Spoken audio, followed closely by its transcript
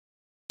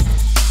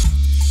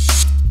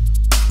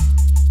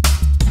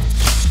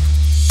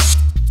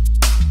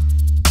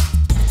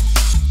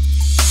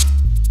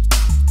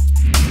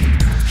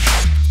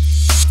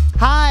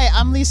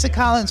Lisa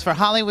Collins for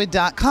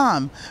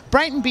Hollywood.com.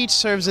 Brighton Beach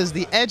serves as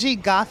the edgy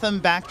Gotham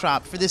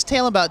backdrop for this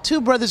tale about two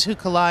brothers who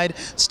collide,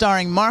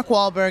 starring Mark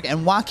Wahlberg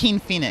and Joaquin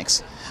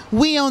Phoenix.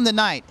 We own the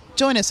night.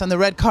 Join us on the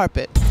red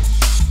carpet.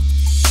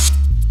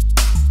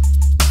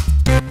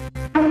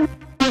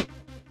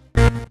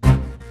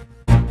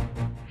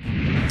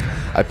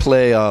 I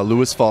play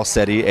Louis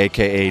Falsetti,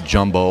 aka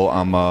Jumbo.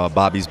 I'm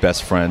Bobby's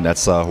best friend.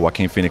 That's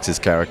Joaquin Phoenix's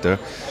character,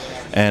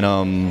 and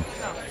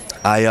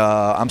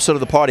I'm sort of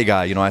the party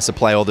guy. You know, I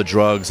supply all the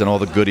drugs and all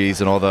the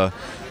goodies and all the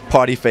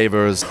party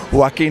favors.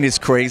 Joaquin is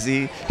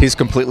crazy. He's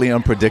completely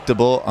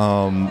unpredictable,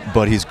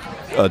 but he's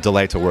a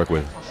delight to work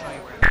with.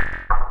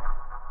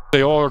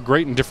 They all are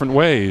great in different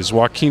ways.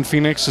 Joaquin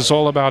Phoenix is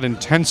all about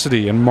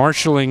intensity and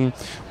marshaling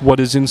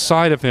what is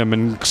inside of him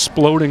and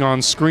exploding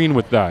on screen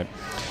with that.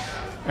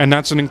 And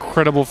that's an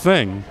incredible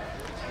thing.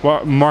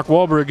 Mark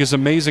Wahlberg is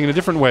amazing in a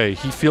different way.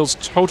 He feels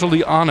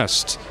totally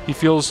honest. He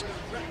feels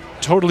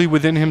totally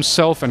within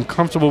himself and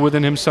comfortable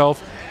within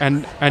himself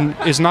and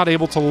is not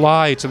able to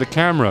lie to the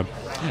camera.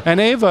 And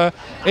Ava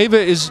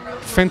is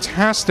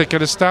fantastic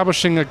at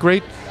establishing a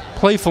great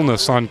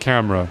playfulness on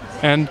camera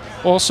and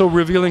also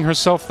revealing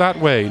herself that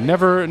way,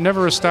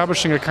 never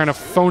establishing a kind of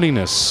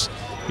phoniness,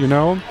 you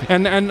know?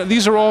 And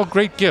these are all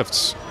great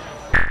gifts.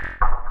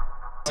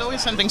 There's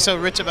always something so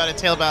rich about a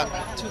tale about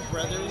two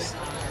brothers.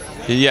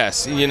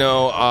 Yes, you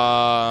know,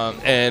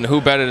 and who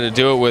better to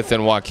do it with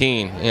than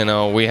Joaquin? You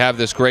know, we have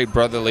this great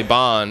brotherly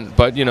bond,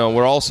 but, you know,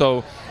 we're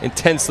also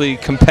intensely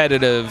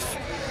competitive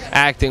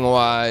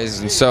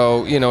acting-wise, and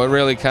so, you know, it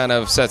really kind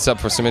of sets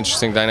up for some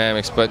interesting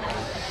dynamics. But,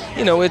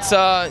 you know, it's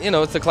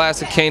the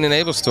classic Cain and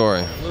Abel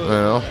story. You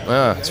know,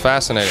 yeah, it's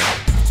fascinating.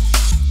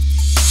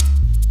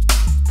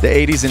 The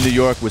 80s in New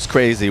York was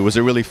crazy. It was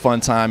a really fun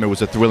time. It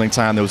was a thrilling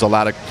time. There was a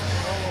lot of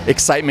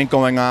excitement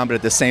going on, but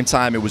at the same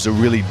time, it was a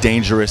really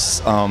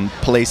dangerous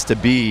place to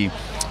be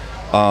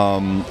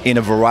in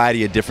a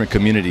variety of different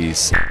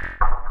communities.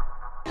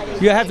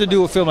 You have to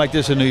do a film like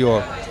this in New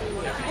York.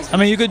 I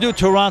mean, you could do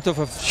Toronto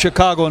for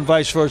Chicago and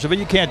vice versa, but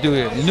you can't do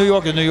it. New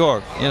York is New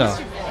York, you know.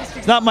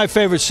 It's not my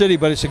favorite city,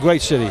 but it's a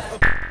great city.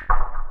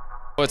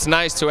 It's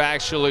nice to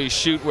actually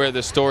shoot where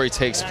the story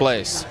takes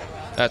place.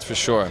 That's for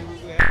sure.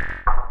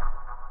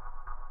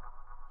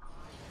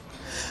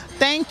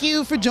 Thank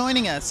you for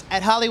joining us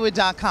at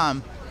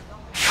Hollywood.com.